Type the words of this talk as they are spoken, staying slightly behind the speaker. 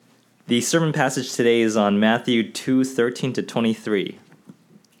The sermon passage today is on Matthew 2:13 to 23.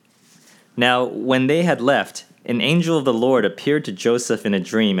 Now, when they had left, an angel of the Lord appeared to Joseph in a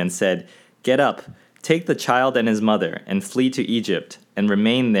dream and said, "Get up, take the child and his mother, and flee to Egypt, and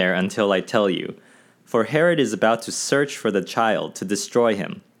remain there until I tell you. For Herod is about to search for the child to destroy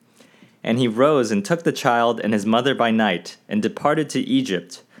him." And he rose and took the child and his mother by night, and departed to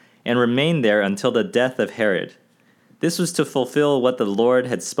Egypt, and remained there until the death of Herod. This was to fulfill what the Lord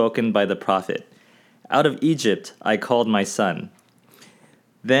had spoken by the prophet, "Out of Egypt I called my son."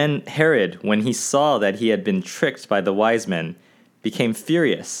 Then Herod, when he saw that he had been tricked by the wise men, became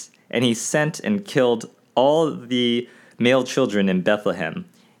furious, and he sent and killed all the male children in Bethlehem,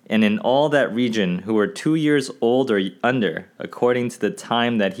 and in all that region who were 2 years old or under, according to the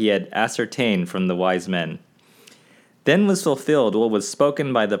time that he had ascertained from the wise men. Then was fulfilled what was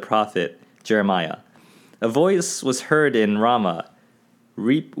spoken by the prophet Jeremiah. A voice was heard in Ramah,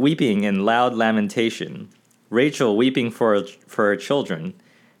 weeping in loud lamentation, Rachel weeping for her children.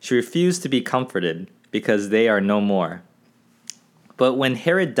 She refused to be comforted, because they are no more. But when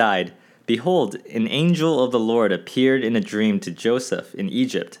Herod died, behold, an angel of the Lord appeared in a dream to Joseph in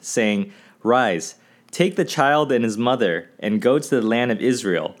Egypt, saying, "Rise, take the child and his mother, and go to the land of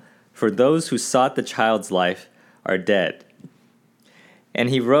Israel, for those who sought the child's life are dead." And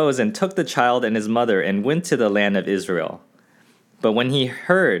he rose and took the child and his mother, and went to the land of Israel. But when he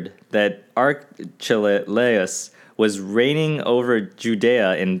heard that Archelaus was reigning over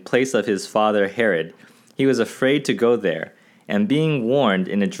Judea in place of his father Herod, he was afraid to go there, and being warned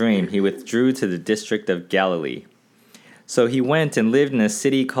in a dream, he withdrew to the district of Galilee. So he went and lived in a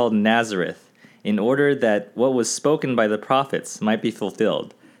city called Nazareth, in order that what was spoken by the prophets might be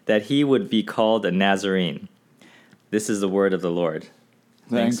fulfilled, that he would be called a Nazarene. This is the word of the Lord.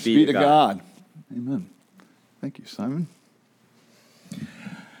 Thanks be to God. Amen. Thank you, Simon.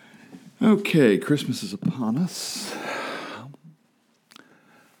 Okay, Christmas is upon us.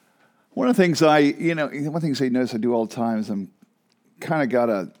 One of the things I notice I do all the time is I'm kind of got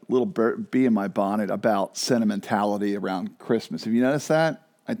a little bee in my bonnet about sentimentality around Christmas. Have you noticed that?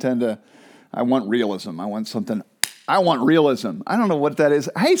 I want realism. I want realism. I don't know what that is.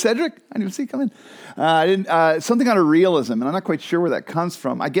 Hey, Cedric, I didn't see you come in. Something out of realism, and I'm not quite sure where that comes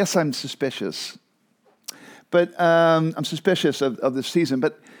from. I guess I'm suspicious. But I'm suspicious of this season.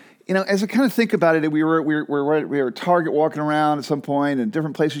 But as I kind of think about it, we were at Target walking around at some point, and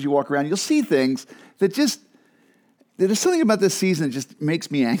different places you walk around, you'll see things that there's something about this season that just makes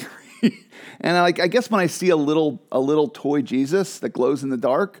me angry. And I guess when I see a little toy Jesus that glows in the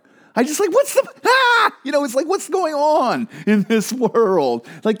dark, I just it's like, what's going on in this world?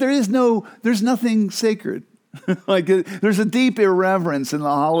 Like there's nothing sacred. There's a deep irreverence in the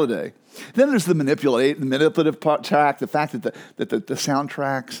holiday. Then there's the manipulative track, the fact that the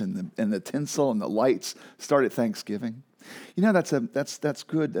soundtracks and the tinsel and the lights start at Thanksgiving. That's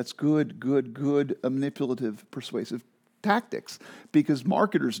good manipulative, persuasive tactics, because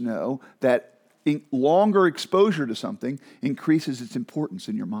marketers know that longer exposure to something increases its importance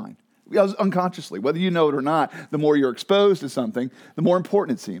in your mind. Unconsciously, whether you know it or not, the more you're exposed to something, the more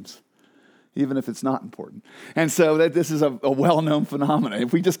important it seems, even if it's not important. And so this is a well-known phenomenon.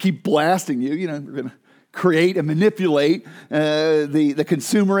 If we just keep blasting you, we're going to create and manipulate the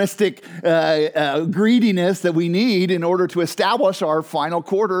consumeristic greediness that we need in order to establish our final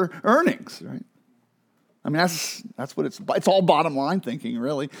quarter earnings, right? I mean, that's what it's all bottom line thinking,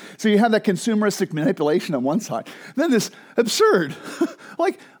 really. So you have that consumeristic manipulation on one side. Then this absurd,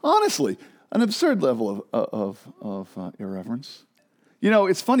 honestly, an absurd level of irreverence.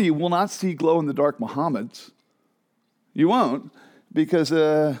 It's funny, you will not see glow-in-the-dark Muhammads. You won't, because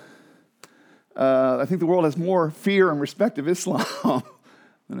I think the world has more fear and respect of Islam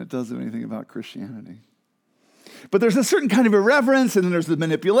than it does of anything about Christianity. But there's a certain kind of irreverence, and then there's the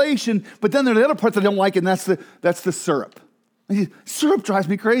manipulation, but then there's the other part that I don't like, and that's the syrup. Syrup drives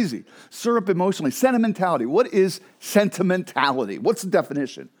me crazy. Syrup emotionally. Sentimentality. What is sentimentality? What's the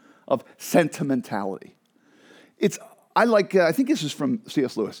definition of sentimentality? I think this is from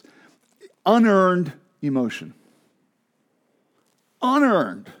C.S. Lewis. Unearned emotion.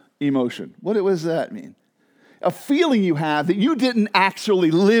 Unearned emotion. What does that mean? A feeling you have that you didn't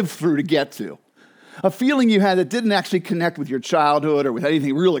actually live through to get to. A feeling you had that didn't actually connect with your childhood or with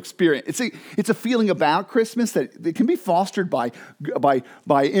anything real experience. It's a feeling about Christmas that can be fostered by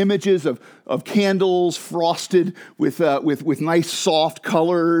images of candles frosted with nice soft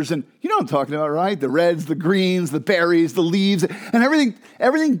colors, and you know what I'm talking about, right? The reds, the greens, the berries, the leaves, and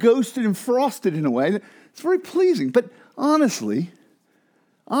everything ghosted and frosted in a way that's very pleasing. But honestly,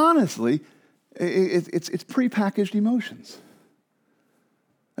 it's prepackaged emotions.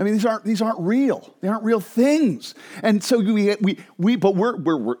 I mean, these aren't real. They aren't real things. And so we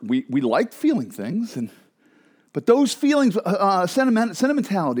like feeling things, but those feelings,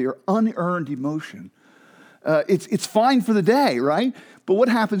 sentimentality or unearned emotion, it's fine for the day, right? But what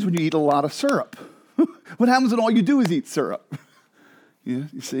happens when you eat a lot of syrup? What happens when all you do is eat syrup? Yeah,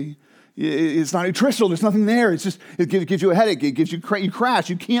 you see? It's not nutritional. There's nothing there. It gives you a headache. It gives you crash.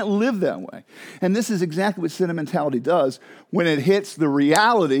 You can't live that way. And this is exactly what sentimentality does when it hits the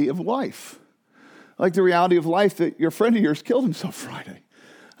reality of life. Like the reality of life that your friend of yours killed himself Friday.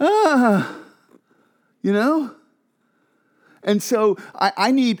 You know? And so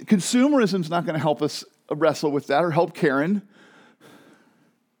I need, consumerism's not going to help us wrestle with that or help Karen.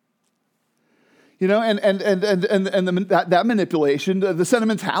 You know, and that manipulation, the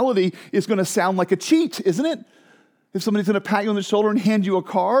sentimentality is going to sound like a cheat, isn't it? If somebody's going to pat you on the shoulder and hand you a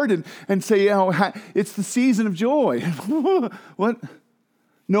card and say, it's the season of joy. What?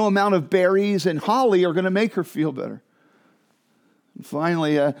 No amount of berries and holly are going to make her feel better. And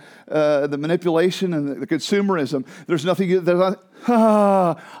finally, the manipulation and the consumerism. There's nothing,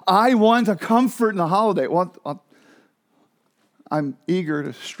 I want a comfort in the holiday. Well, I'm eager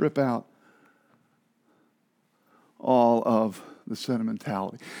to strip out all of the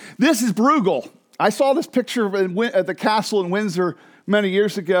sentimentality. This is Bruegel. I saw this picture at the castle in Windsor many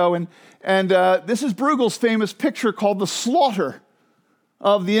years ago, and this is Bruegel's famous picture called The Slaughter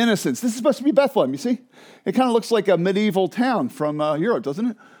of the Innocents. This is supposed to be Bethlehem, you see? It kind of looks like a medieval town from Europe, doesn't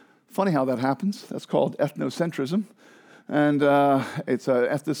it? Funny how that happens. That's called ethnocentrism. And it's an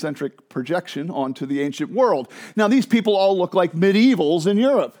ethnocentric projection onto the ancient world. Now, these people all look like medievals in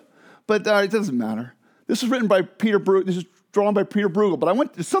Europe, but it doesn't matter. This is written by Peter Bruegel. This is drawn by Peter Bruegel.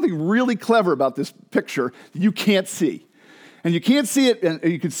 But there's something really clever about this picture that you can't see. And you can't see it, and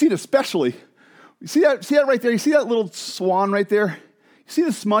you can see it especially. You see that right there? You see that little swan right there? You see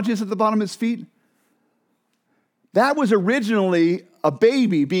the smudges at the bottom of his feet? That was originally a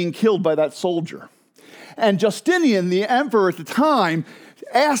baby being killed by that soldier. And Justinian, the emperor at the time,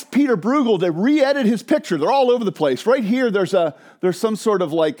 asked Peter Bruegel to re-edit his picture. They're all over the place. Right here, there's some sort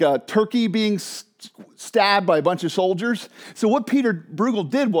of like a turkey being stabbed by a bunch of soldiers. So what Peter Bruegel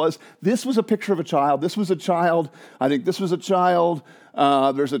did was, this was a picture of a child. This was a child. I think this was a child.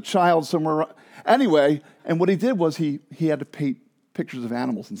 There's a child somewhere. Anyway, and what he did was he had to paint pictures of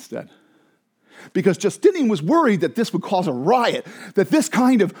animals instead. Because Justinian was worried that this would cause a riot, that this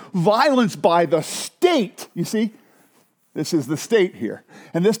kind of violence by the state, you see, this is the state here.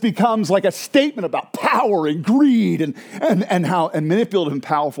 And this becomes like a statement about power and greed and manipulative and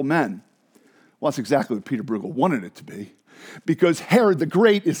powerful men. Well, that's exactly what Peter Bruegel wanted it to be. Because Herod the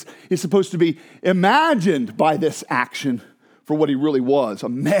Great is supposed to be imagined by this action for what he really was, a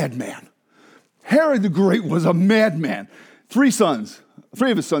madman. Herod the Great was a madman. 3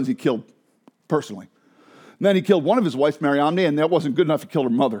 of his sons he killed personally. And then he killed one of his wives, Mariamne, and that wasn't good enough to kill her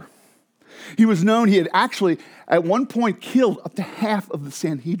mother. He was known, he had actually at one point killed up to half of the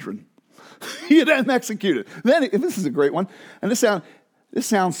Sanhedrin. He had them executed. Then, this is a great one, and this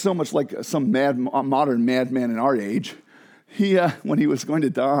sounds so much like some modern madman in our age. When he was going to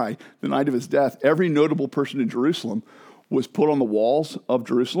die, the night of his death, every notable person in Jerusalem was put on the walls of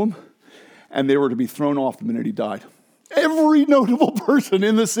Jerusalem, and they were to be thrown off the minute he died. Every notable person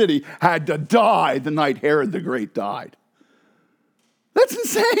in the city had to die the night Herod the Great died. That's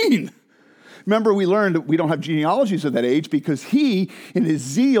insane. Remember, we learned that we don't have genealogies of that age because he, in his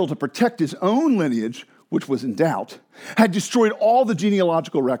zeal to protect his own lineage, which was in doubt, had destroyed all the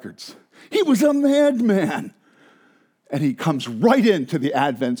genealogical records. He was a madman. And he comes right into the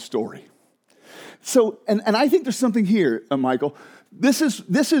Advent story. So, and I think there's something here, Michael. This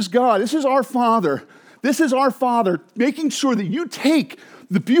is God. This is our Father. This is our Father making sure that you take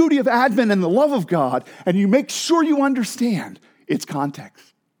the beauty of Advent and the love of God and you make sure you understand its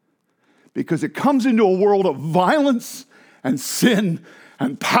context. Because it comes into a world of violence and sin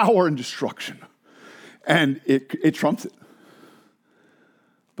and power and destruction. And it trumps it.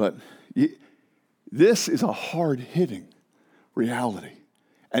 But this is a hard-hitting reality.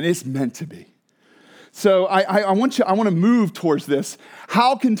 And it's meant to be. So I want to move towards this.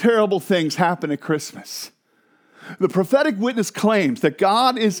 How can terrible things happen at Christmas? The prophetic witness claims that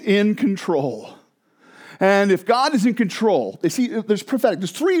God is in control. And if God is in control, there's prophetic.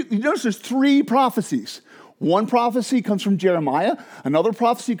 There's 3 prophecies. One prophecy comes from Jeremiah, another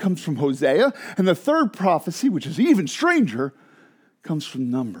prophecy comes from Hosea, and the third prophecy, which is even stranger, comes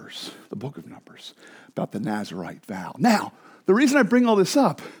from Numbers, the book of Numbers, about the Nazirite vow. Now, the reason I bring all this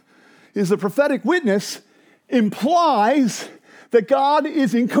up is the prophetic witness implies that God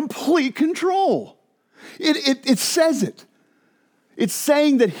is in complete control. It says it. It's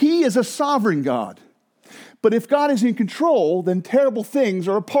saying that he is a sovereign God. But if God is in control, then terrible things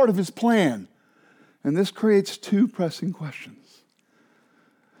are a part of his plan. And this creates two pressing questions.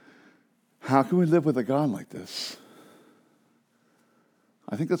 How can we live with a God like this?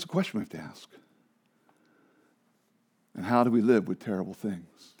 I think that's a question we have to ask. And how do we live with terrible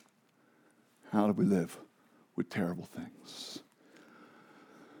things? How do we live with terrible things?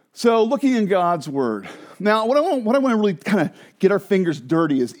 So looking in God's word. Now, what I want to really kind of get our fingers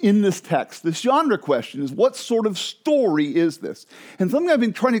dirty is in this text. This genre question is, what sort of story is this? And something I've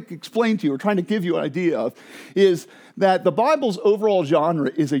been trying to explain to you or trying to give you an idea of is that the Bible's overall genre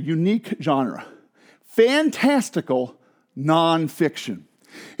is a unique genre. Fantastical nonfiction.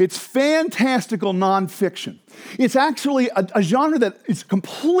 It's fantastical nonfiction. It's actually a genre that is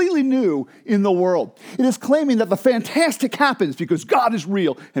completely new in the world. It is claiming that the fantastic happens because God is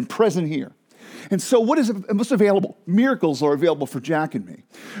real and present here. And so what's available? Miracles are available for Jack and me.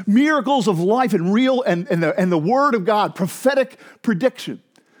 Miracles of life and real and the Word of God, prophetic prediction.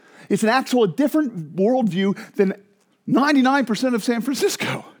 It's a different worldview than 99% of San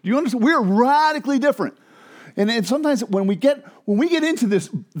Francisco. Do you understand? We're radically different. And sometimes when we get into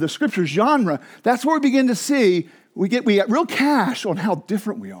the scripture genre, that's where we begin to see, we get real cash on how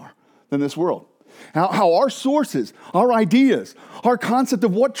different we are than this world. How our sources, our ideas, our concept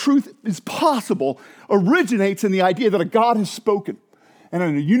of what truth is possible originates in the idea that a God has spoken. And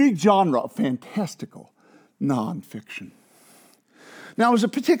in a unique genre of fantastical nonfiction. Now, there's a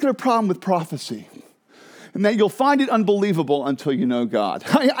particular problem with prophecy. And that you'll find it unbelievable until you know God.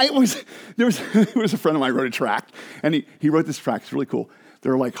 There was a friend of mine who wrote a tract, and he wrote this tract. It's really cool.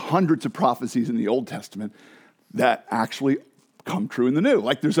 There are like hundreds of prophecies in the Old Testament that actually come true in the New.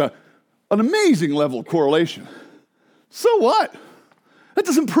 Like there's an amazing level of correlation. So what? That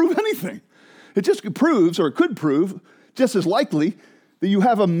doesn't prove anything. It just proves, or it could prove, just as likely, that you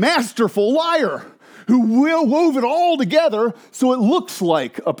have a masterful liar who wove it all together so it looks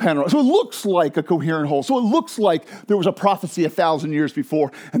like a panorama, so it looks like a coherent whole, so it looks like there was a prophecy 1,000 years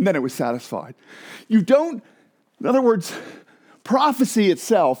before, and then it was satisfied. In other words, prophecy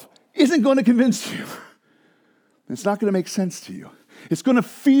itself isn't going to convince you. It's not going to make sense to you. It's going to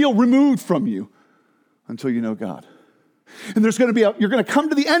feel removed from you until you know God. And you're going to come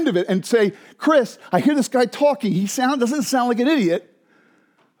to the end of it and say, Chris, I hear this guy talking. He doesn't sound like an idiot,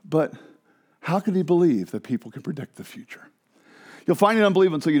 but how can he believe that people can predict the future? You'll find it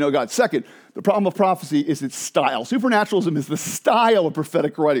unbelievable until you know God. Second, the problem of prophecy is its style. Supernaturalism is the style of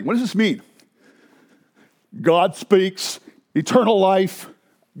prophetic writing. What does this mean? God speaks, eternal life,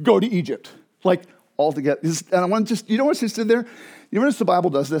 go to Egypt. Like all together. And I want to you know what's just in there? You notice the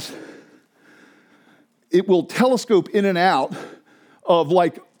Bible does this? It will telescope in and out of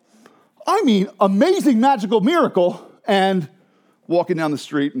amazing magical miracle and walking down the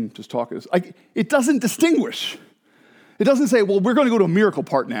street and just talking. It doesn't distinguish. It doesn't say, well, we're going to go to a miracle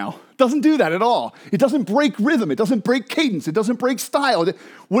part now. It doesn't do that at all. It doesn't break rhythm. It doesn't break cadence. It doesn't break style.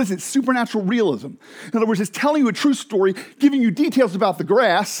 What is it? Supernatural realism. In other words, it's telling you a true story, giving you details about the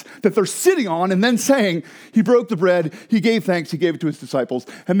grass that they're sitting on, and then saying, he broke the bread, he gave thanks, he gave it to his disciples,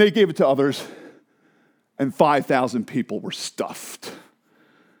 and they gave it to others, and 5,000 people were stuffed.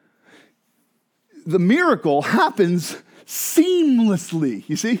 The miracle happens seamlessly,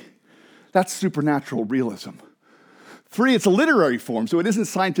 you see? That's supernatural realism. 3, it's a literary form, so it isn't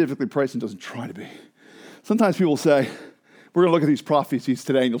scientifically priced and doesn't try to be. Sometimes people say, we're going to look at these prophecies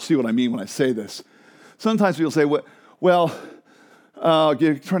today, and you'll see what I mean when I say this. Sometimes people say,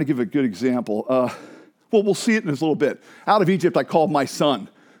 trying to give a good example. We'll see it in a little bit. Out of Egypt, I called my son.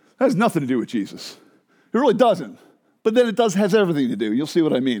 That has nothing to do with Jesus. It really doesn't. But then it has everything to do. You'll see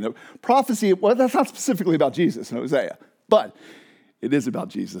what I mean. Prophecy, that's not specifically about Jesus in Hosea. But it is about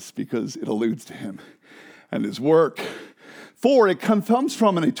Jesus because it alludes to him and his work. 4, it comes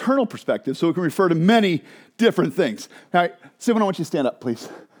from an eternal perspective, so it can refer to many different things. All right, Simon, I want you to stand up, please.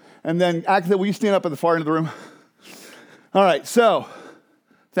 And then, Agatha, will you stand up at the far end of the room? All right, so,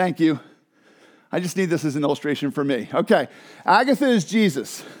 thank you. I just need this as an illustration for me. Okay, Agatha is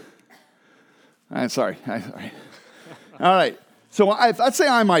Jesus. All right. So let's say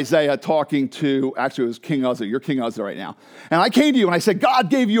I'm Isaiah talking to, actually it was King Uzzah. You're King Uzzah right now. And I came to you and I said, God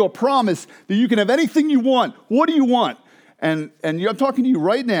gave you a promise that you can have anything you want. What do you want? And I'm talking to you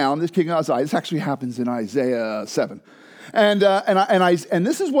right now, and this King Uzzah, this actually happens in Isaiah 7. And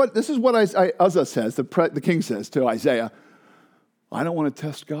this is what Uzzah says, the king says to Isaiah, I don't want to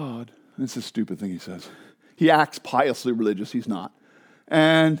test God. And it's a stupid thing he says. He acts piously religious, he's not.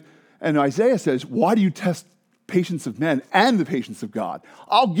 And Isaiah says, why do you test patience of men and the patience of God?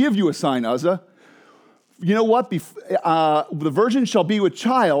 I'll give you a sign, Uzzah. you know what? The virgin shall be with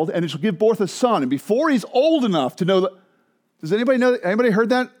child, and it shall give forth a son. And before he's old enough to know that, does anybody know? Anybody heard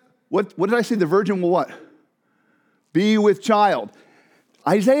that? What did I say? The virgin will what? Be with child.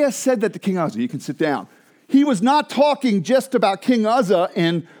 Isaiah said that to King Uzzah. You can sit down. He was not talking just about King Uzzah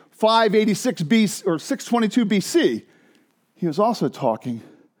in 586 BC or 622 BC. He was also talking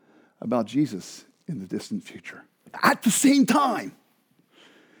about Jesus in the distant future. At the same time.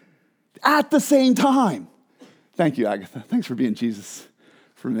 At the same time. Thank you, Agatha. Thanks for being Jesus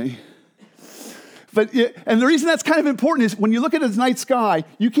for me. And the reason that's kind of important is when you look at the night sky,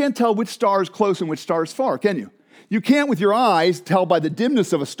 you can't tell which star is close and which star is far, can you? You can't, with your eyes, tell by the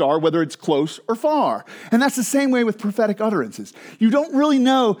dimness of a star whether it's close or far. And that's the same way with prophetic utterances. You don't really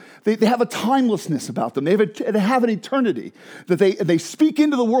know. They have a timelessness about them. They have an eternity that they speak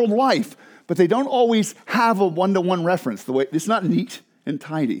into the world life, but they don't always have a one-to-one reference. It's not neat and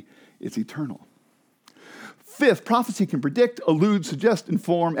tidy. It's eternal. Fifth, prophecy can predict, allude, suggest,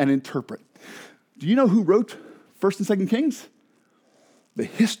 inform, and interpret. Do you know who wrote 1st and 2nd Kings? The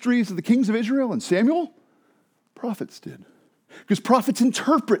histories of the kings of Israel and Samuel? Prophets did. Because prophets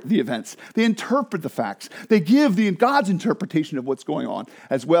interpret the events. They interpret the facts. They give God's interpretation of what's going on,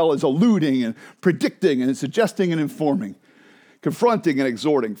 as well as alluding and predicting and suggesting and informing, confronting and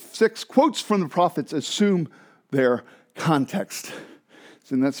exhorting. 6, quotes from the prophets assume their context.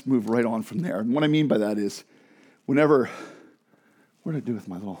 So let's move right on from there. And what I mean by that is, what did I do with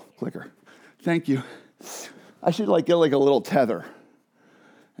my little clicker? Thank you. I should get a little tether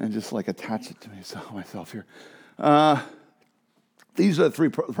and just attach it to myself here. These are the 3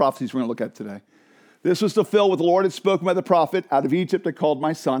 prophecies we're going to look at today. This was to fulfill what the Lord had spoken by the prophet. Out of Egypt I called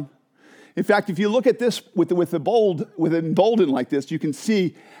my son. In fact, if you look at this with it emboldened like this, you can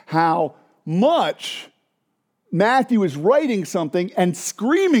see how much Matthew is writing something and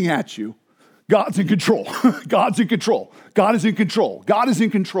screaming at you, God's in control. God's in control. God is in control. God is in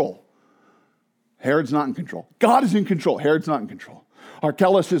control. Herod's not in control. God is in control. Herod's not in control.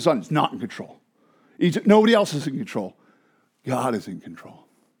 Archelaus, his son, is not in control. Egypt, nobody else is in control. God is in control.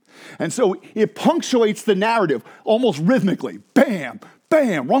 And so it punctuates the narrative almost rhythmically. Bam,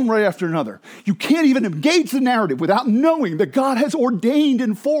 bam, one right after another. You can't even engage the narrative without knowing that God has ordained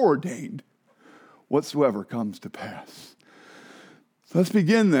and foreordained whatsoever comes to pass. So let's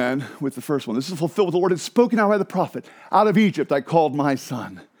begin then with the first one. This is fulfilled what the Lord had spoken out by the prophet. Out of Egypt I called my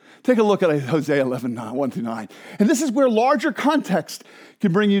son. Take a look at Hosea 11, 1-9. And this is where larger context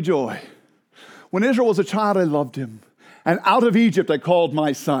can bring you joy. When Israel was a child, I loved him. And out of Egypt I called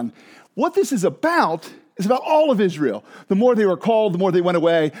my son. What this is about all of Israel. The more they were called, the more they went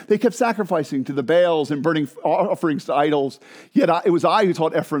away. They kept sacrificing to the Baals and burning offerings to idols. Yet it was I who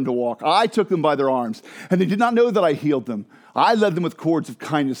taught Ephraim to walk. I took them by their arms, and they did not know that I healed them. I led them with cords of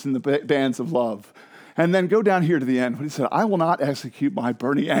kindness and the bands of love. And then go down here to the end when he said, I will not execute my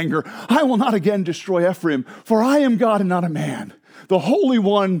burning anger. I will not again destroy Ephraim, for I am God and not a man, the Holy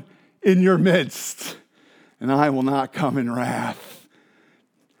One in your midst, and I will not come in wrath.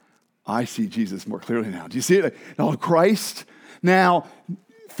 I see Jesus more clearly now. Do you see it? Now, Christ now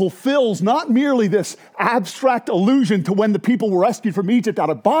fulfills not merely this abstract allusion to when the people were rescued from Egypt out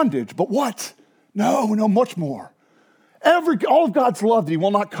of bondage, but what? No, much more. All of God's love that he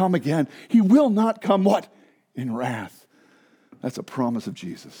will not come again. He will not come what? In wrath. That's a promise of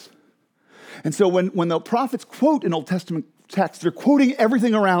Jesus. And so when the prophets quote an Old Testament text, they're quoting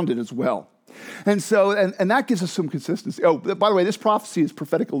everything around it as well. And so, and that gives us some consistency. Oh, by the way, this prophecy is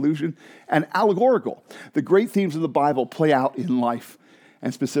prophetic allusion and allegorical. The great themes of the Bible play out in life,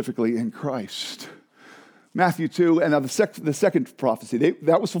 and specifically in Christ. Matthew 2, and now the second prophecy,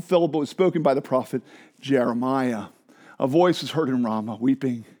 that was fulfilled, but was spoken by the prophet Jeremiah. A voice was heard in Ramah,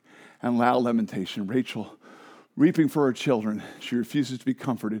 weeping and loud lamentation. Rachel, weeping for her children. She refuses to be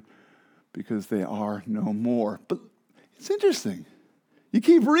comforted because they are no more. But it's interesting. You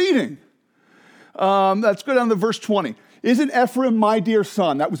keep reading. Let's go down to verse 20. Isn't Ephraim my dear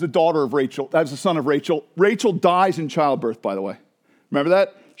son? That was the daughter of Rachel. That was the son of Rachel. Rachel dies in childbirth, by the way. Remember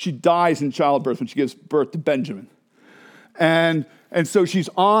that? She dies in childbirth when she gives birth to Benjamin. And so she's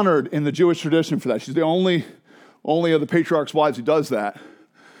honored in the Jewish tradition for that. She's the only of the patriarch's wives who does that.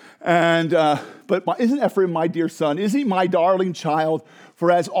 But isn't Ephraim my dear son? Is he my darling child?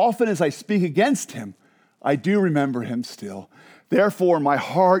 For as often as I speak against him, I do remember him still. Therefore, my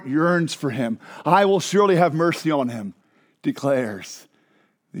heart yearns for him. I will surely have mercy on him, declares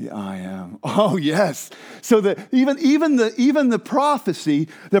the I Am. Oh, yes. So even the prophecy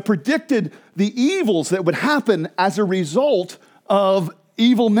that predicted the evils that would happen as a result of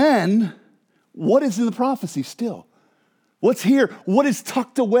evil men, what is in the prophecy still? What's here? What is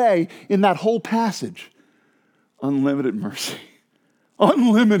tucked away in that whole passage? unlimited mercy.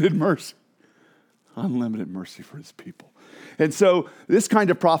 Unlimited mercy. Unlimited mercy for his people. And so this kind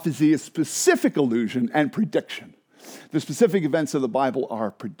of prophecy is specific allusion and prediction. The specific events of the Bible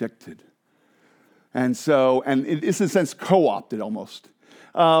are predicted. And it is in a sense co-opted almost.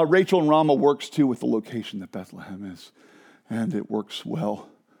 Rachel and Ramah works too with the location that Bethlehem is. And it works well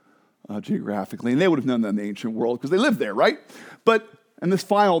geographically. And they would have known that in the ancient world because they lived there, right?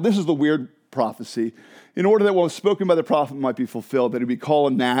 This is the weird prophecy. In order that what was spoken by the prophet might be fulfilled, that he'd be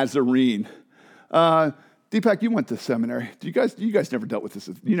called a Nazarene. Deepak, you went to seminary. You guys never dealt with this.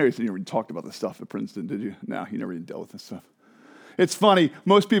 You never even talked about this stuff at Princeton, did you? No, you never even dealt with this stuff. It's funny.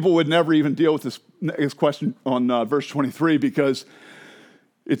 Most people would never even deal with this question on verse 23 because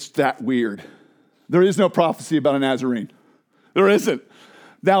it's that weird. There is no prophecy about a Nazarene. There isn't.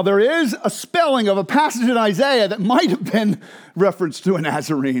 Now, there is a spelling of a passage in Isaiah that might have been reference to a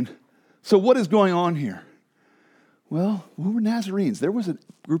Nazarene. So what is going on here? Well, who were Nazarenes? There was a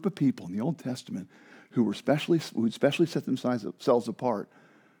group of people in the Old Testament who would specially set themselves apart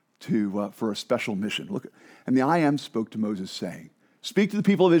for a special mission. Look, and the I Am spoke to Moses, saying, "Speak to the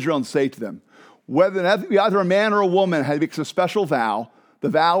people of Israel and say to them, whether either a man or a woman makes a special vow, the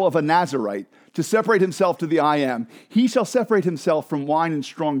vow of a Nazarite, to separate himself to the I Am, he shall separate himself from wine and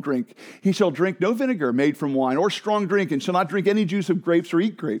strong drink. He shall drink no vinegar made from wine or strong drink, and shall not drink any juice of grapes or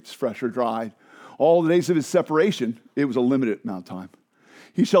eat grapes, fresh or dried. All the days of his separation," it was a limited amount of time,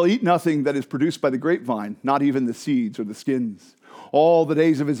 "he shall eat nothing that is produced by the grapevine, not even the seeds or the skins. All the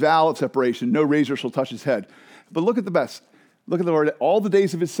days of his vow of separation, no razor shall touch his head." But look at the best. Look at the word. All the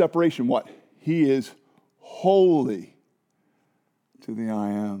days of his separation, what? He is holy to the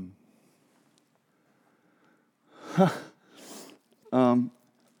I Am.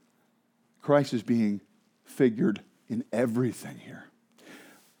 Christ is being figured in everything here.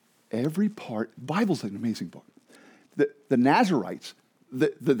 Every part. Bible's an amazing book. The Nazarites,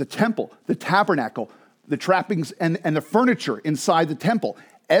 the temple, the tabernacle, the trappings and the furniture inside the temple,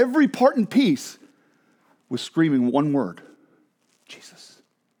 every part and piece was screaming one word: Jesus.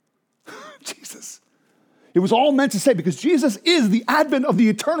 Jesus. It was all meant to say, because Jesus is the advent of the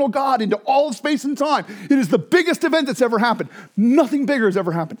eternal God into all of space and time. It is the biggest event that's ever happened. Nothing bigger has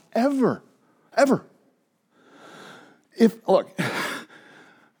ever happened. Ever. Ever.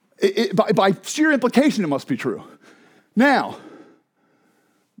 By sheer implication, it must be true. Now,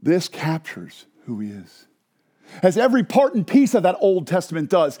 this captures who he is, as every part and piece of that Old Testament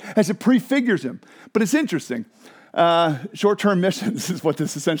does, as it prefigures him. But it's interesting. Short-term missions is what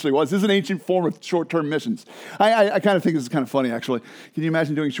this essentially was. This is an ancient form of short-term missions. I kind of think this is kind of funny, actually. Can you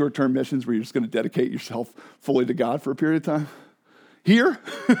imagine doing short-term missions where you're just going to dedicate yourself fully to God for a period of time? Here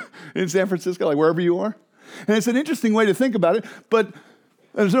in San Francisco, like wherever you are. And it's an interesting way to think about it, but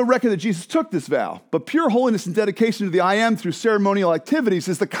there's no record that Jesus took this vow. But pure holiness and dedication to the I Am through ceremonial activities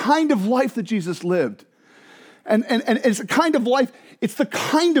is the kind of life that Jesus lived. And it's a kind of life, it's the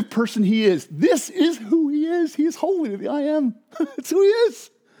kind of person he is. This is who he is. He is holy to the I Am. It's who he is.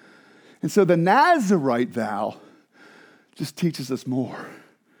 And so the Nazarite vow just teaches us more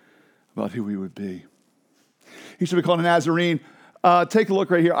about who we would be. He should be called a Nazarene. Take a look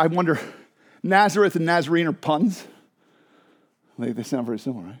right here. I wonder, Nazareth and Nazarene are puns. They sound very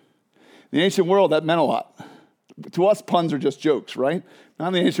similar, right? In the ancient world, that meant a lot. To us, puns are just jokes, right? Not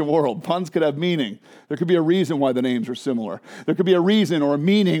in the ancient world. Puns could have meaning. There could be a reason why the names are similar. There could be a reason or a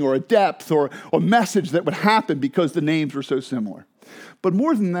meaning or a depth or a message that would happen because the names were so similar. But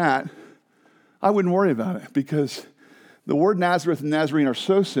more than that, I wouldn't worry about it, because the word Nazareth and Nazarene are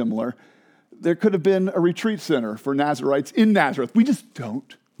so similar. There could have been a retreat center for Nazarites in Nazareth. We just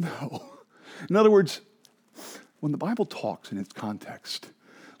don't know. In other words, when the Bible talks in its context,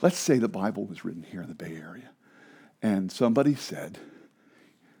 let's say the Bible was written here in the Bay Area, and somebody said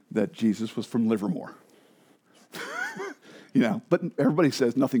that Jesus was from Livermore. But everybody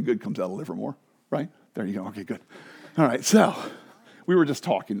says nothing good comes out of Livermore, right? There you go. Okay, good. All right, so we were just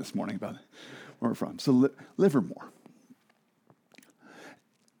talking this morning about where we're from. So Livermore.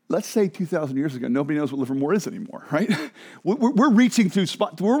 Let's say 2,000 years ago, nobody knows what Livermore is anymore, right? We're reaching through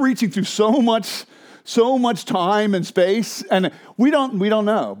so much time and space, and we don't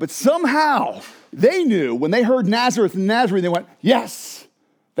know. But somehow they knew when they heard Nazareth and Nazarene, they went, yes,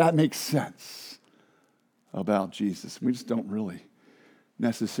 that makes sense about Jesus. We just don't really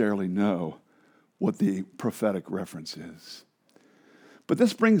necessarily know what the prophetic reference is. But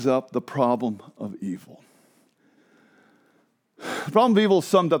this brings up the problem of evil. The problem of evil is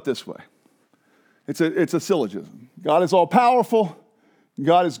summed up this way. It's a syllogism. God is all-powerful.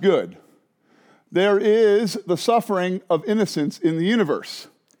 God is good. There is the suffering of innocence in the universe.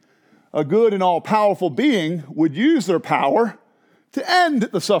 a good and all-powerful being would use their power to end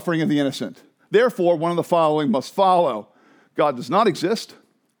the suffering of the innocent. Therefore, one of the following must follow. God does not exist.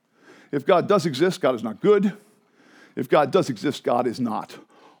 If God does exist, God is not good. If God does exist, God is not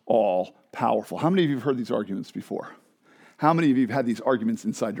all-powerful. How many of you have heard these arguments before? How many of you have had these arguments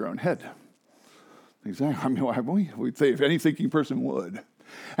inside your own head? Exactly. I mean, we'd say if any thinking person would.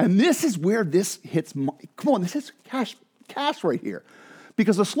 And this is where this hits, come on, this is cash right here.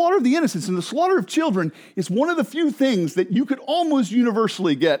 Because the slaughter of the innocents and the slaughter of children is one of the few things that you could almost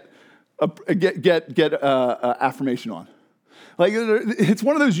universally get affirmation on. Like, it's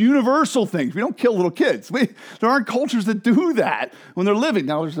one of those universal things. We don't kill little kids. There aren't cultures that do that when they're living.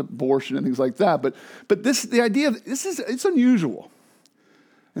 Now, there's abortion and things like that. But the idea of it's unusual.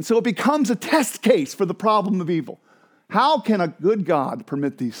 And so it becomes a test case for the problem of evil. How can a good God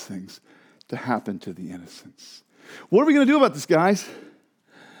permit these things to happen to the innocents? What are we going to do about this, guys?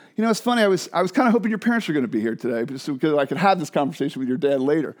 You know, it's funny. I was kind of hoping your parents were going to be here today just because I could have this conversation with your dad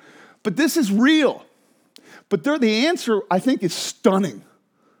later. But this is real. But the answer, I think, is stunning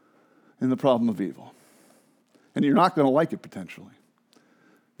in the problem of evil. And you're not going to like it, potentially.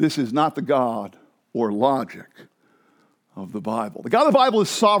 This is not the God or logic of the Bible. The God of the Bible is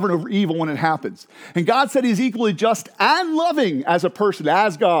sovereign over evil when it happens. And God said he is equally just and loving as a person,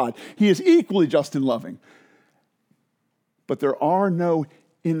 as God. He is equally just and loving. But there are no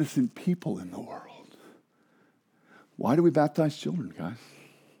innocent people in the world. Why do we baptize children, guys?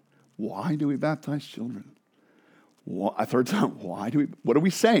 Why do we baptize children? A third time, what are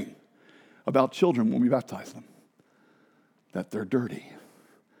we saying about children when we baptize them? That they're dirty.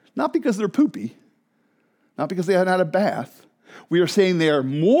 Not because they're poopy, not because they hadn't had a bath. We are saying they are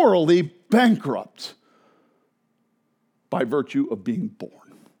morally bankrupt by virtue of being born.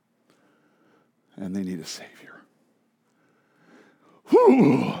 And they need a Savior.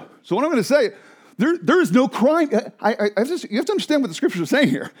 Whew. So what I'm going to say, there is no crime. You have to understand what the scriptures are saying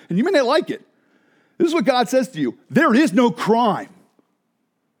here, and you may not like it. This is what God says to you. There is no crime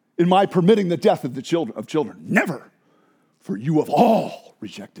in my permitting the death of children. Never. For you have all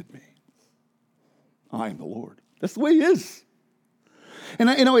rejected me. I am the Lord. That's the way he is.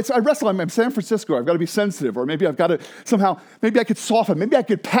 And I wrestle. I'm in San Francisco. I've got to be sensitive, or maybe I've got to somehow, maybe I could soften, maybe I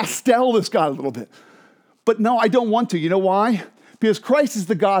could pastel this God a little bit. But no, I don't want to. You know why? Because Christ is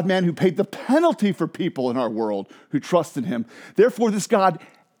the God-man who paid the penalty for people in our world who trust in him. Therefore, this God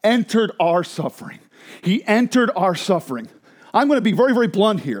entered our suffering. He entered our suffering. I'm going to be very, very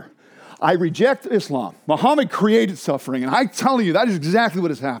blunt here. I reject Islam. Muhammad created suffering, and I'm telling you, that is exactly what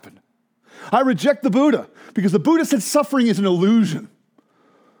has happened. I reject the Buddha, because the Buddha said suffering is an illusion.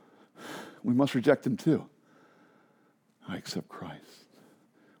 We must reject him too. I accept Christ.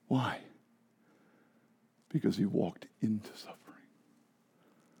 Why? Because he walked into suffering.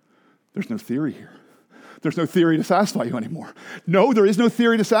 There's no theory here. There's no theory to satisfy you anymore. No, there is no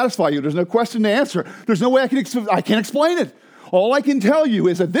theory to satisfy you. There's no question to answer. There's no way I can't explain it. All I can tell you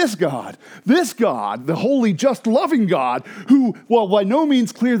is that this God, the holy, just, loving God, who, well, by no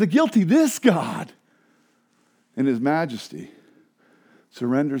means clear the guilty, this God, in his majesty,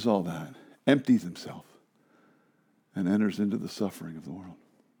 surrenders all that, empties himself, and enters into the suffering of the world.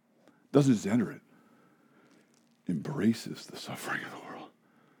 Doesn't just enter it, embraces the suffering of the world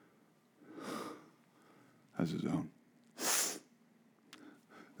as his own.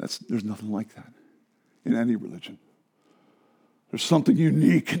 There's nothing like that in any religion. There's something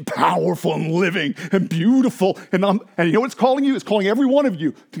unique and powerful and living and beautiful. And you know what it's calling you? It's calling every one of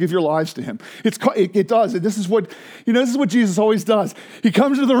you to give your lives to him. It does. And this is what Jesus always does. He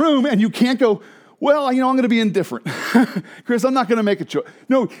comes into the room and you can't go, well, I'm going to be indifferent. Chris, I'm not going to make a choice.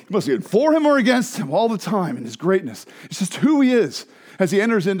 No, you must be for him or against him all the time in his greatness. It's just who he is as he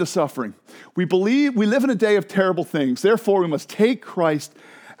enters into suffering. We believe we live in a day of terrible things. Therefore, we must take Christ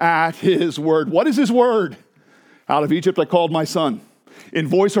at his word. What is his word? Out of Egypt I called my son. In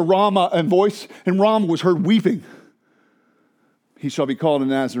voice in Ramah was heard weeping. He shall be called a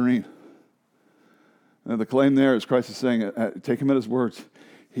Nazarene. And the claim there is Christ is saying, take him at his words.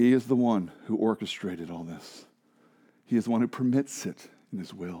 He is the one who orchestrated all this. He is the one who permits it in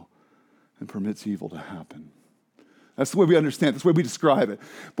his will and permits evil to happen. That's the way we understand it. That's the way we describe it.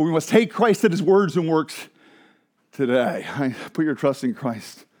 But we must take Christ at his words and works today. Put your trust in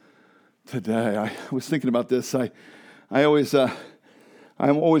Christ today. I was thinking about this. I always want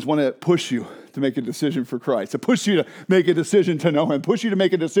to push you to make a decision for Christ, to push you to make a decision to know him, push you to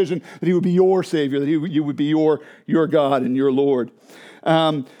make a decision that he would be your Savior, that you would be your God and your Lord.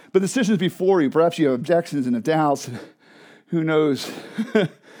 But the decision is before you. Perhaps you have objections and doubts. Who knows?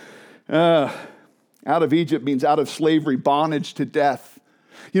 Out of Egypt means out of slavery, bondage to death.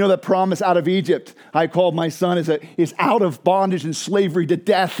 You know that promise out of Egypt, I called my son, is out of bondage and slavery to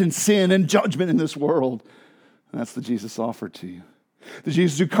death and sin and judgment in this world. And that's the Jesus offered to you. The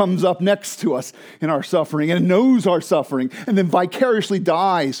Jesus who comes up next to us in our suffering and knows our suffering and then vicariously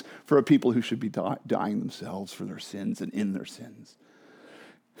dies for a people who should be dying themselves for their sins and in their sins.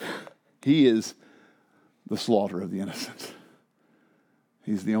 He is the slaughter of the innocent.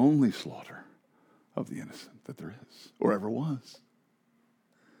 He's the only slaughter of the innocent that there is or ever was.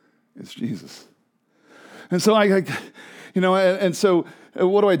 It's Jesus. And so so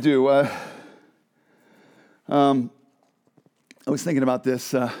what do? I was thinking about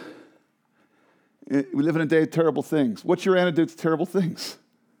this. We live in a day of terrible things. What's your antidote to terrible things?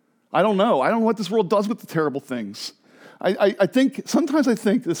 I don't know. I don't know what this world does with the terrible things. Sometimes I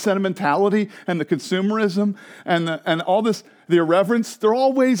think the sentimentality and the consumerism and all this, the irreverence, they're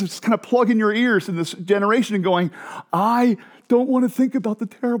all ways of just kind of plugging your ears in this generation and going, I don't want to think about the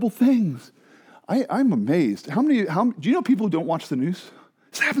terrible things. I'm amazed. Do you know people who don't watch the news?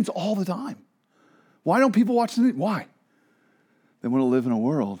 This happens all the time. Why don't people watch the news? Why? They want to live in a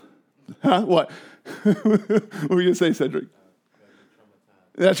world. What? What were you going to say, Cedric?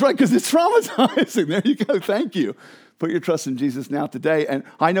 That's right, because it's traumatizing. There you go. Thank you. Put your trust in Jesus now today. And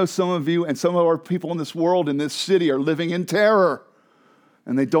I know some of you and some of our people in this world, in this city, are living in terror.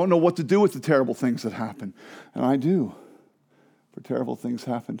 And they don't know what to do with the terrible things that happen. And I do. For terrible things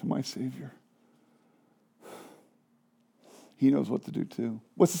happen to my Savior. He knows what to do too.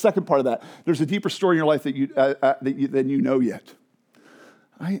 What's the second part of that? There's a deeper story in your life than you know yet.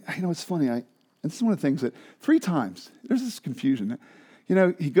 I know it's funny. And this is one of the things that 3 times, there's this confusion.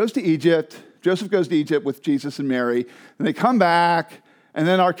 He goes to Egypt. Joseph goes to Egypt with Jesus and Mary. And they come back. And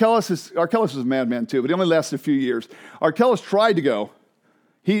then Archelaus is a madman too, but he only lasted a few years. Archelaus tried to go.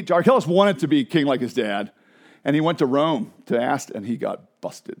 Archelaus wanted to be king like his dad. And he went to Rome to ask, and he got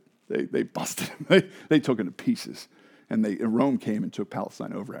busted. They busted him. They took him to pieces. And Rome came and took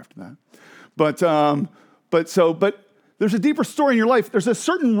Palestine over after that. But there's a deeper story in your life. There's a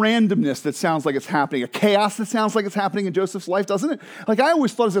certain randomness that sounds like it's happening, a chaos that sounds like it's happening in Joseph's life, doesn't it? Like I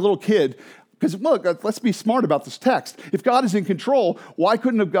always thought as a little kid, because look, let's be smart about this text. If God is in control, why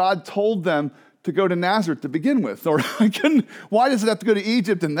couldn't have God told them to go to Nazareth to begin with? Or why does it have to go to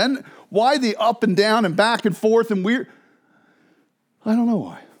Egypt? And then why the up and down and back and forth and weird? I don't know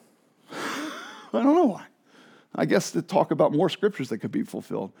why. I don't know why. I guess to talk about more scriptures that could be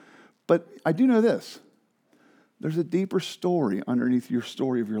fulfilled. But I do know this. There's a deeper story underneath your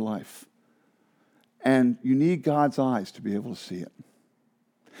story of your life. And you need God's eyes to be able to see it.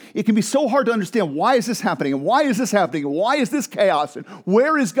 It can be so hard to understand, why is this happening? And why is this happening? And why is this chaos? And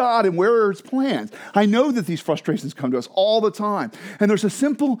where is God? And where are his plans? I know that these frustrations come to us all the time. And there's a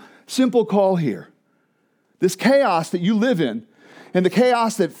simple call here. This chaos that you live in, and the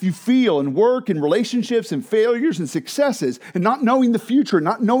chaos that you feel in work and relationships and failures and successes, and not knowing the future,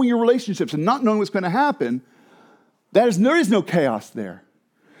 not knowing your relationships, and not knowing what's going to happen, there is no chaos there.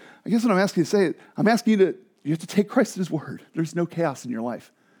 I guess what I'm asking you to say, I'm asking you have to take Christ at his word. There's no chaos in your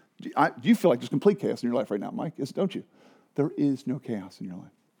life. Do you feel like there's complete chaos in your life right now, Mike? Yes, don't you? There is no chaos in your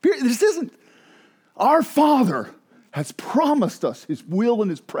life. This isn't. Our Father has promised us his will and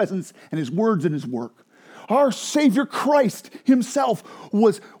his presence and his words and his work. Our Savior Christ himself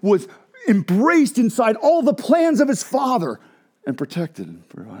was embraced inside all the plans of his Father and protected and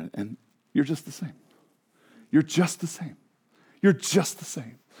provided. And you're just the same. You're just the same. You're just the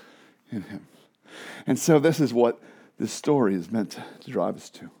same in him. And so this is what this story is meant to drive us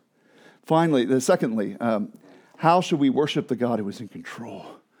to. Secondly, how should we worship the God who is in control?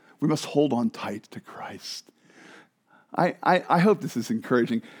 We must hold on tight to Christ. I hope this is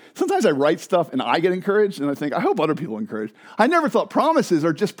encouraging. Sometimes I write stuff and I get encouraged, and I think, I hope other people are encouraged. I never thought promises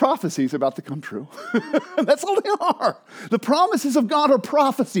are just prophecies about to come true. That's all they are. The promises of God are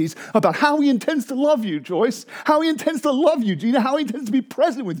prophecies about how he intends to love you, Joyce, how he intends to love you, Gina, how he intends to be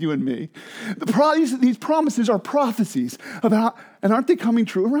present with you and me. These promises are prophecies about, and aren't they coming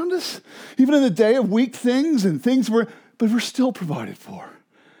true around us? Even in the day of weak things and things but we're still provided for.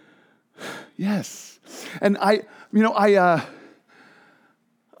 Yes. And I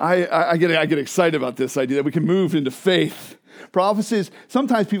get excited about this idea that we can move into faith. Prophecies,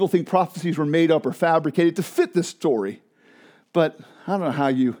 sometimes people think prophecies were made up or fabricated to fit this story. But I don't know how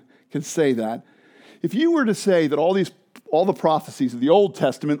you can say that. If you were to say that all the prophecies of the Old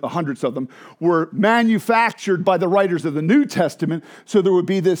Testament, the hundreds of them, were manufactured by the writers of the New Testament, so there would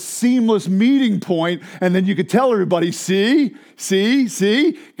be this seamless meeting point, and then you could tell everybody, see,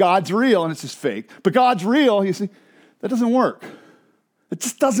 God's real, and it's just fake. But God's real, you see, that doesn't work. It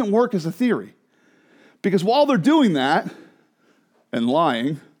just doesn't work as a theory. Because while they're doing that, and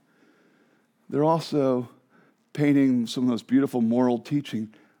lying, they're also painting some of the most beautiful moral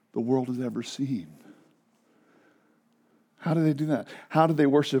teaching the world has ever seen. How do they do that? How do they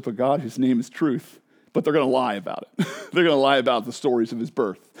worship a God whose name is truth, but they're going to lie about it? They're going to lie about the stories of his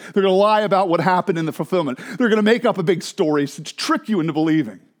birth. They're going to lie about what happened in the fulfillment. They're going to make up a big story to trick you into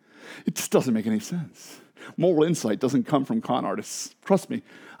believing. It just doesn't make any sense. Moral insight doesn't come from con artists. Trust me,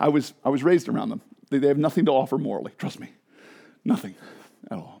 I was raised around them. They have nothing to offer morally. Trust me. Nothing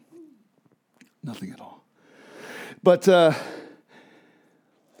at all. Nothing at all. But,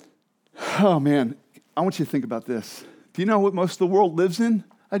 oh man, I want you to think about this. Do you know what most of the world lives in?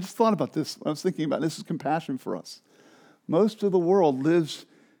 I just thought about this when I was thinking about this. This is compassion for us. Most of the world lives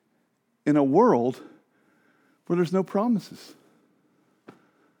in a world where there's no promises.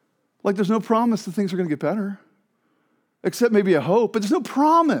 Like there's no promise that things are going to get better, except maybe a hope, but there's no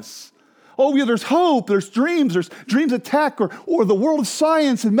promise. Oh yeah, there's hope, there's dreams of tech or the world of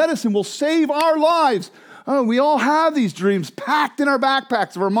science and medicine will save our lives. Oh, we all have these dreams packed in our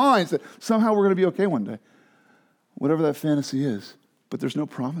backpacks of our minds that somehow we're going to be okay one day. Whatever that fantasy is, but there's no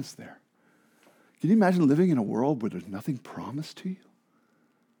promise there. Can you imagine living in a world where there's nothing promised to you?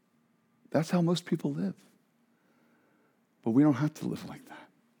 That's how most people live. But we don't have to live like that.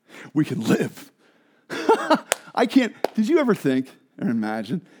 We can live. I can't. Did you ever think or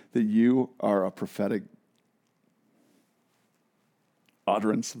imagine that you are a prophetic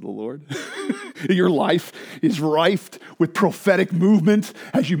utterance of the Lord? Your life is rife with prophetic movement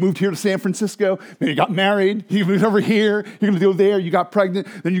as you moved here to San Francisco. Then you got married. You moved over here. You're going to go there. You got pregnant.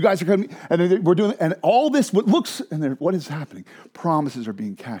 Then you guys are coming. And then we're doing, and all this, what is happening? Promises are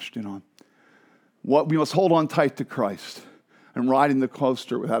being cashed in on. What we must hold on tight to Christ and riding the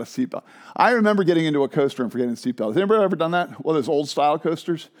coaster without a seatbelt. I remember getting into a coaster and forgetting the seatbelt. Has anybody ever done that? One of those old style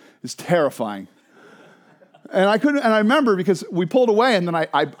coasters? It's terrifying. And I remember because we pulled away and then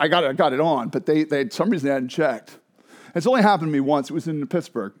I got it on, but they for some reason they hadn't checked. It's only happened to me once. It was in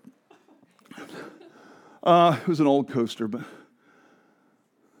Pittsburgh. It was an old coaster, but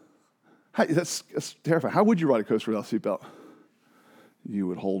that's terrifying. How would you ride a coaster without a seatbelt? You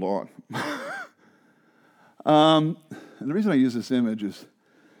would hold on. And the reason I use this image is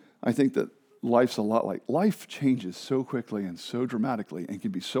I think that life's a lot like, life changes so quickly and so dramatically and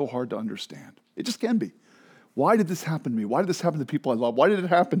can be so hard to understand. It just can be. Why did this happen to me? Why did this happen to people I love? Why did it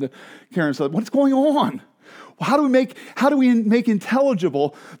happen to Karen? What's going on? How do we make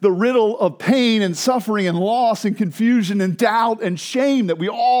intelligible the riddle of pain and suffering and loss and confusion and doubt and shame that we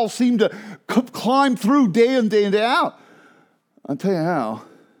all seem to climb through day in, day out? I'll tell you how.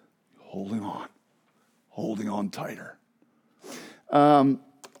 Holding on tighter.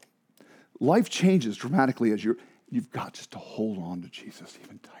 Life changes dramatically as you've got just to hold on to Jesus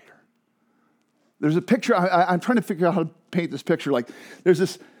even tighter. There's a picture, I'm trying to figure out how to paint this picture. Like there's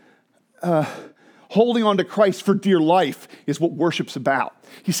this holding on to Christ for dear life is what worship's about.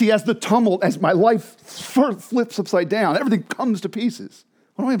 You see, as the tumult, as my life flips upside down, everything comes to pieces.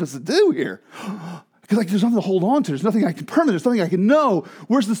 What am I supposed to do here? Because there's nothing to hold on to. There's nothing I can permanent. There's nothing I can know.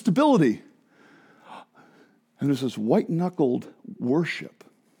 Where's the stability? And there's this white-knuckled worship.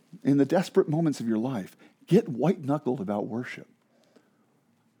 In the desperate moments of your life, get white-knuckled about worship.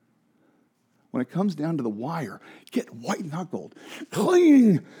 When it comes down to the wire, get white-knuckled,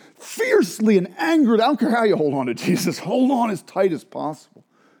 clinging fiercely and angered. I don't care how you hold on to Jesus. Hold on as tight as possible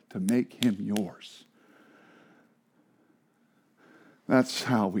to make him yours. That's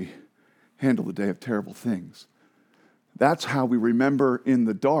how we handle the day of terrible things. That's how we remember in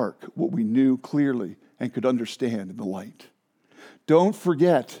the dark what we knew clearly and could understand in the light. Don't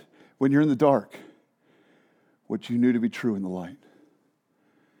forget when you're in the dark what you knew to be true in the light.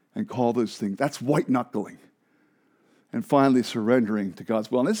 And call those things. That's white knuckling. And finally, surrendering to God's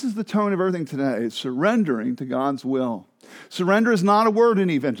will. And this is the tone of everything today. It's surrendering to God's will. Surrender is not a word in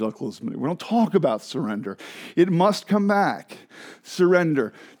evangelicalism. We don't talk about surrender. It must come back.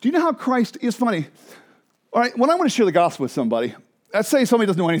 Surrender. Do you know how Christ is funny? All right, when I want to share the gospel with somebody, let's say somebody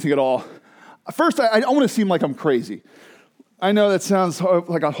doesn't know anything at all. First, I don't want to seem like I'm crazy. I know that sounds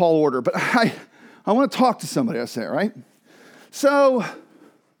like a tall order, but I want to talk to somebody, I say, right? So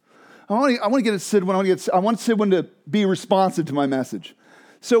I want Sidwin to be responsive to my message.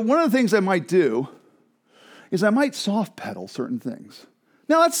 So one of the things I might do is I might soft pedal certain things.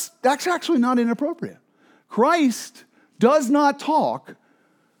 Now that's actually not inappropriate. Christ does not talk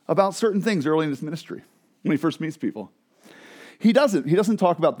about certain things early in his ministry when he first meets people. He doesn't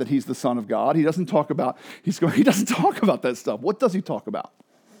talk about that he's the Son of God. He doesn't talk about that stuff. What does he talk about?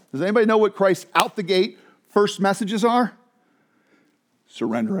 Does anybody know what Christ's out the gate first messages are?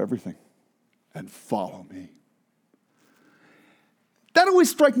 Surrender everything and follow me. That always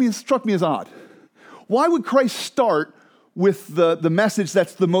struck me as odd. Why would Christ start with the message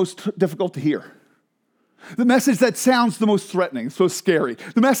that's the most difficult to hear? The message that sounds the most threatening, so scary.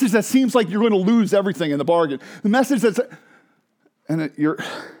 The message that seems like you're going to lose everything in the bargain. The message that's... And you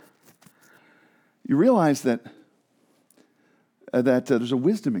realize that there's a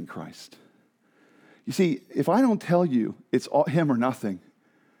wisdom in Christ. You see, if I don't tell you it's all him or nothing,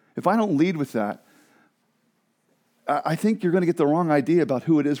 if I don't lead with that, I think you're going to get the wrong idea about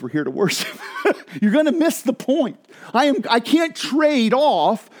who it is we're here to worship. You're going to miss the point. I can't trade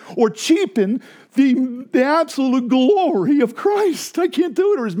off or cheapen the absolute glory of Christ. I can't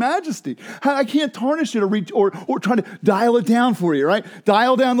do it, or his majesty. I can't tarnish it or try to dial it down for you, right?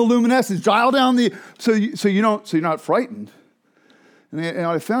 Dial down the luminescence, dial down so you're not frightened. And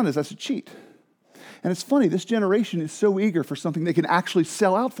what I found is that's a cheat. And it's funny, this generation is so eager for something they can actually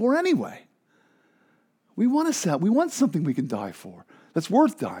sell out for anyway. We want something we can die for, that's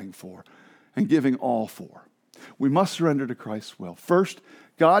worth dying for and giving all for. We must surrender to Christ's will. First,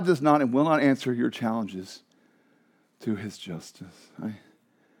 God does not and will not answer your challenges to his justice.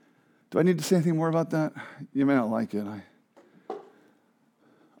 Do I need to say anything more about that? You may not like it.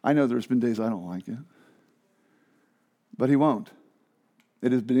 I know there's been days I don't like it. But he won't.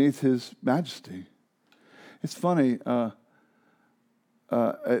 It is beneath his majesty. It's funny, there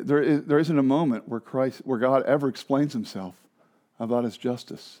isn't a moment where God ever explains himself about his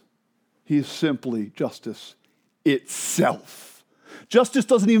justice. He is simply justice itself. Justice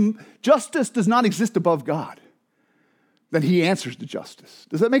does not exist above God. Then he answers to justice.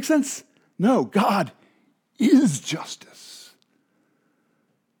 Does that make sense? No, God is justice.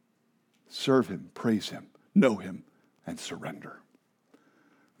 Serve him, praise him, know him, and surrender.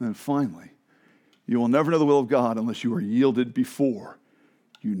 And then finally, you will never know the will of God unless you are yielded before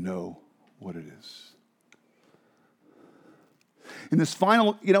you know what it is. In this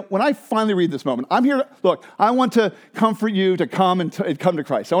final, when I finally read this moment, I'm here, look, I want to comfort you to come to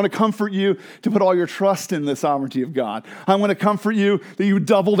Christ. I want to comfort you to put all your trust in the sovereignty of God. I want to comfort you that you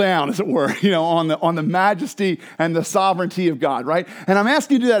double down, as it were, on the majesty and the sovereignty of God, right? And I'm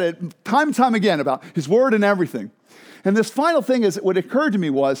asking you to do that time and time again about his word and everything. And this final thing is, what occurred to me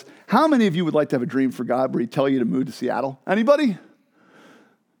was, how many of you would like to have a dream for God where he'd tell you to move to Seattle? Anybody?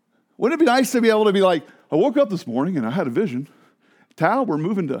 Wouldn't it be nice to be able to be like, I woke up this morning and I had a vision. Tal, we're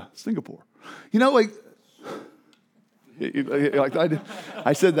moving to Singapore. I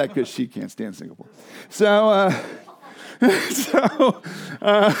said that because she can't stand Singapore.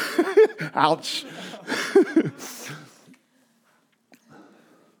 Ouch.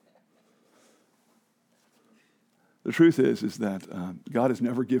 The truth is that God has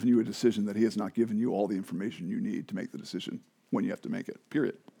never given you a decision that he has not given you all the information you need to make the decision when you have to make it,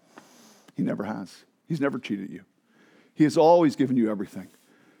 period. He never has. He's never cheated you. He has always given you everything.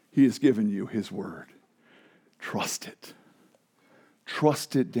 He has given you his word. Trust it.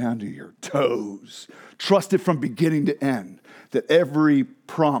 Trust it down to your toes. Trust it from beginning to end, that every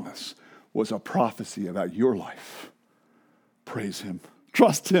promise was a prophecy about your life. Praise him.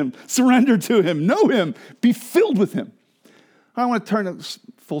 Trust him. Surrender to him. Know him. Be filled with him. I want to turn it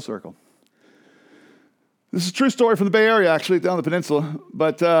full circle. This is a true story from the Bay Area, actually, down the peninsula.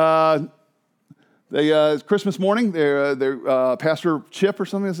 But Christmas morning, their Pastor Chip or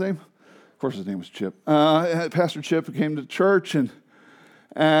something, his name. Of course, his name was Chip. Pastor Chip came to church and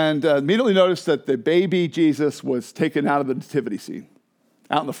immediately noticed that the baby Jesus was taken out of the nativity scene,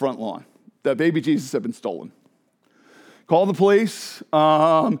 out in the front lawn. That baby Jesus had been stolen. Call the police,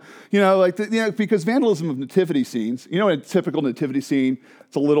 because vandalism of nativity scenes, a typical nativity scene,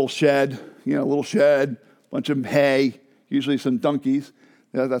 it's a little shed, bunch of hay, usually some donkeys.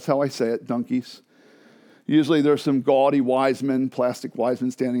 Yeah, that's how I say it, donkeys. Usually there's some gaudy wise men, plastic wise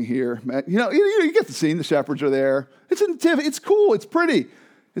men standing here. You get the scene, the shepherds are there. It's a nativity, it's cool, it's pretty.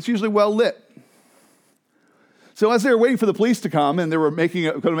 It's usually well lit. So as they were waiting for the police to come and they were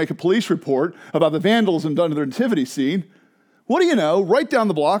going to make a police report about the vandalism done to their nativity scene, what do you know? Right down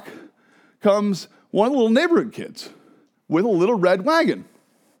the block comes one of the little neighborhood kids with a little red wagon.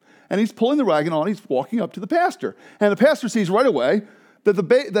 And he's pulling the wagon on, he's walking up to the pastor. And the pastor sees right away that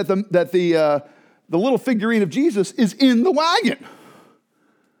the little figurine of Jesus is in the wagon.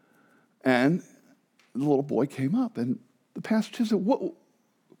 And the little boy came up and the pastor said, what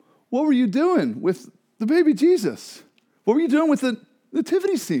were you doing with the baby Jesus? What were you doing with the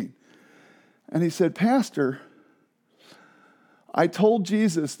nativity scene? And he said, Pastor, I told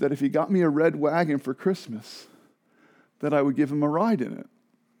Jesus that if he got me a red wagon for Christmas, that I would give him a ride in it.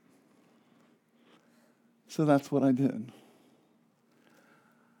 So that's what I did.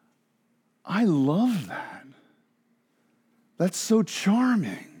 I love that. That's so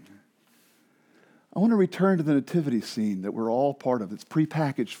charming. I want to return to the nativity scene that we're all part of. It's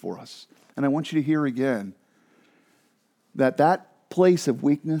prepackaged for us. And I want you to hear again that place of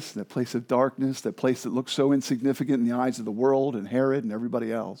weakness, that place of darkness, that place that looks so insignificant in the eyes of the world and Herod and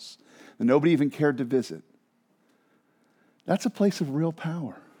everybody else, that nobody even cared to visit, that's a place of real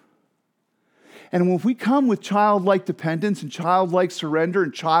power. And when we come with childlike dependence and childlike surrender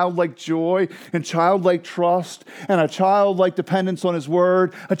and childlike joy and childlike trust and a childlike dependence on His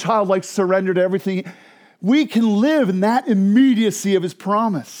Word, a childlike surrender to everything, we can live in that immediacy of His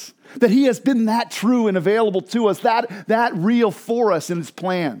promise, that He has been that true and available to us, that real for us in His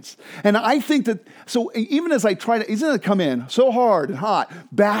plans. And I think that, so even as I try to, isn't it come in so hard and hot,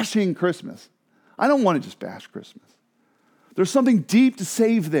 bashing Christmas, I don't want to just bash Christmas. There's something deep to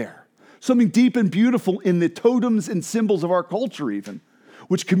save there. Something deep and beautiful in the totems and symbols of our culture even,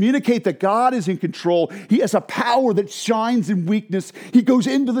 which communicate that God is in control. He has a power that shines in weakness. He goes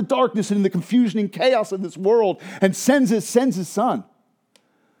into the darkness and in the confusion and chaos of this world and sends His Son.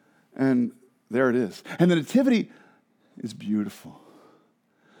 And there it is. And the nativity is beautiful.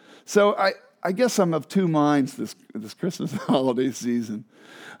 So I guess I'm of two minds this Christmas holiday season.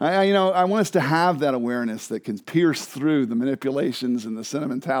 I want us to have that awareness that can pierce through the manipulations and the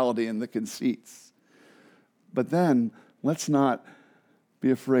sentimentality and the conceits. But then let's not be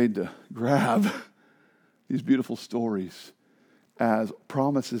afraid to grab these beautiful stories as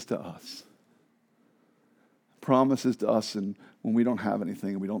promises to us. Promises to us, and when we don't have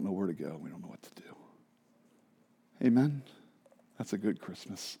anything and we don't know where to go, we don't know what to do. Amen? That's a good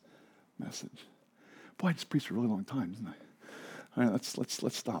Christmas message. Boy, I just preached a really long time, didn't I? All right,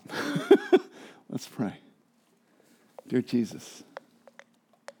 let's stop. Let's pray. Dear Jesus,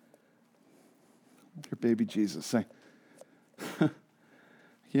 dear baby Jesus, I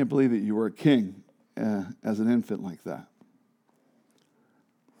can't believe that you were a king as an infant like that.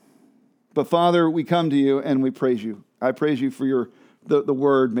 But Father, we come to you and we praise you. I praise you for the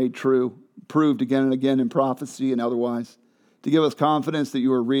word made true, proved again and again in prophecy and otherwise, to give us confidence that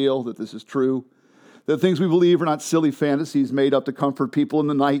you are real, that this is true, that the things we believe are not silly fantasies made up to comfort people in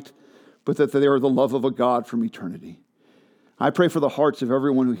the night, but that they are the love of a God from eternity. I pray for the hearts of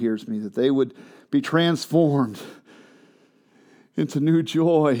everyone who hears me, that they would be transformed into new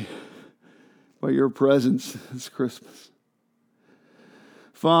joy by your presence this Christmas.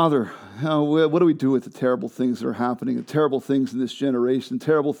 Father, what do we do with the terrible things that are happening, the terrible things in this generation,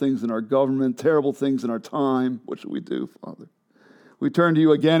 terrible things in our government, terrible things in our time? What should we do, Father? We turn to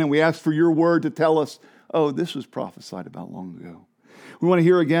you again and we ask for your word to tell us, oh, this was prophesied about long ago. We want to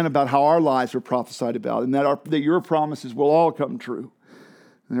hear again about how our lives are prophesied about and that your promises will all come true.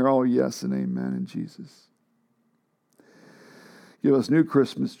 And they're all yes and amen in Jesus. Give us new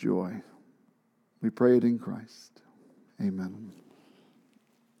Christmas joy. We pray it in Christ. Amen.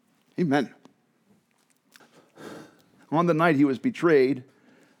 Amen. On the night He was betrayed,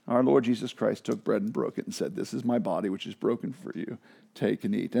 our Lord Jesus Christ took bread and broke it and said, "This is my body, which is broken for you. Take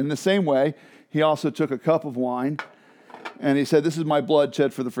and eat." And in the same way, He also took a cup of wine and He said, "This is my blood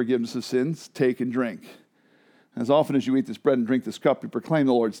shed for the forgiveness of sins. Take and drink. As often as you eat this bread and drink this cup, you proclaim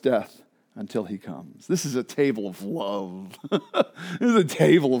the Lord's death until He comes." This is a table of love. This is a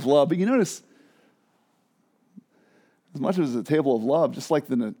table of love. But you notice, as much as it's a table of love, just like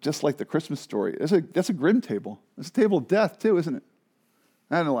the Christmas story, that's a grim table. It's a table of death too, isn't it?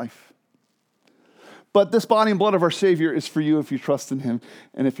 And life. But this body and blood of our Savior is for you if you trust in Him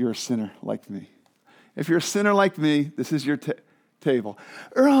and if you're a sinner like me. If you're a sinner like me, this is your table.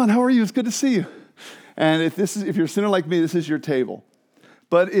 Ron, how are you? It's good to see you. And if you're a sinner like me, this is your table.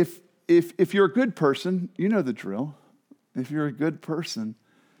 But if you're a good person, you know the drill. If you're a good person,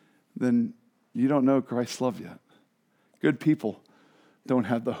 then you don't know Christ's love yet. Good people don't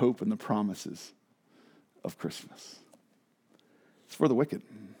have the hope and the promises of Christmas. It's for the wicked,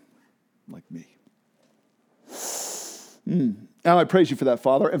 like me. Now I praise you for that,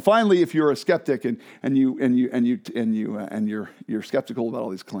 Father. And finally, if you're a skeptic and you're skeptical about all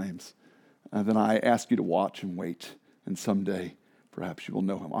these claims, then I ask you to watch and wait, and someday perhaps you will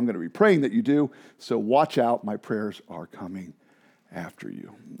know Him. I'm going to be praying that you do. So watch out. My prayers are coming after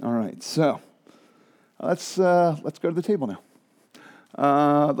you. All right. So let's go to the table now.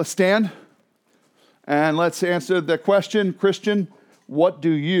 Let's stand and let's answer the question, Christian. What do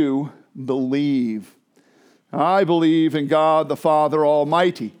you believe? I believe in God the Father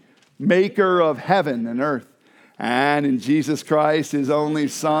Almighty, maker of heaven and earth, and in Jesus Christ, His only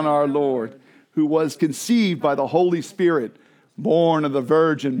Son, our Lord, who was conceived by the Holy Spirit, born of the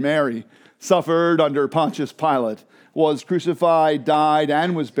Virgin Mary, suffered under Pontius Pilate, was crucified, died,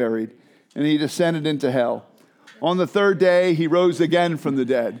 and was buried, and He descended into hell. On the third day, he rose again from the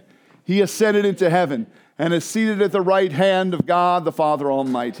dead. He ascended into heaven and is seated at the right hand of God, the Father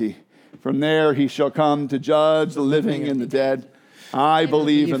Almighty. From there, he shall come to judge the living and the dead. I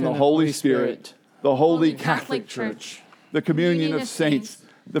believe in the Holy Spirit, the Holy Catholic Church, the communion of saints,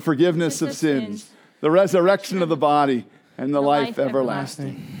 the forgiveness of sins, the resurrection of the body, and the life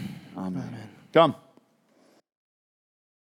everlasting. Amen. Come.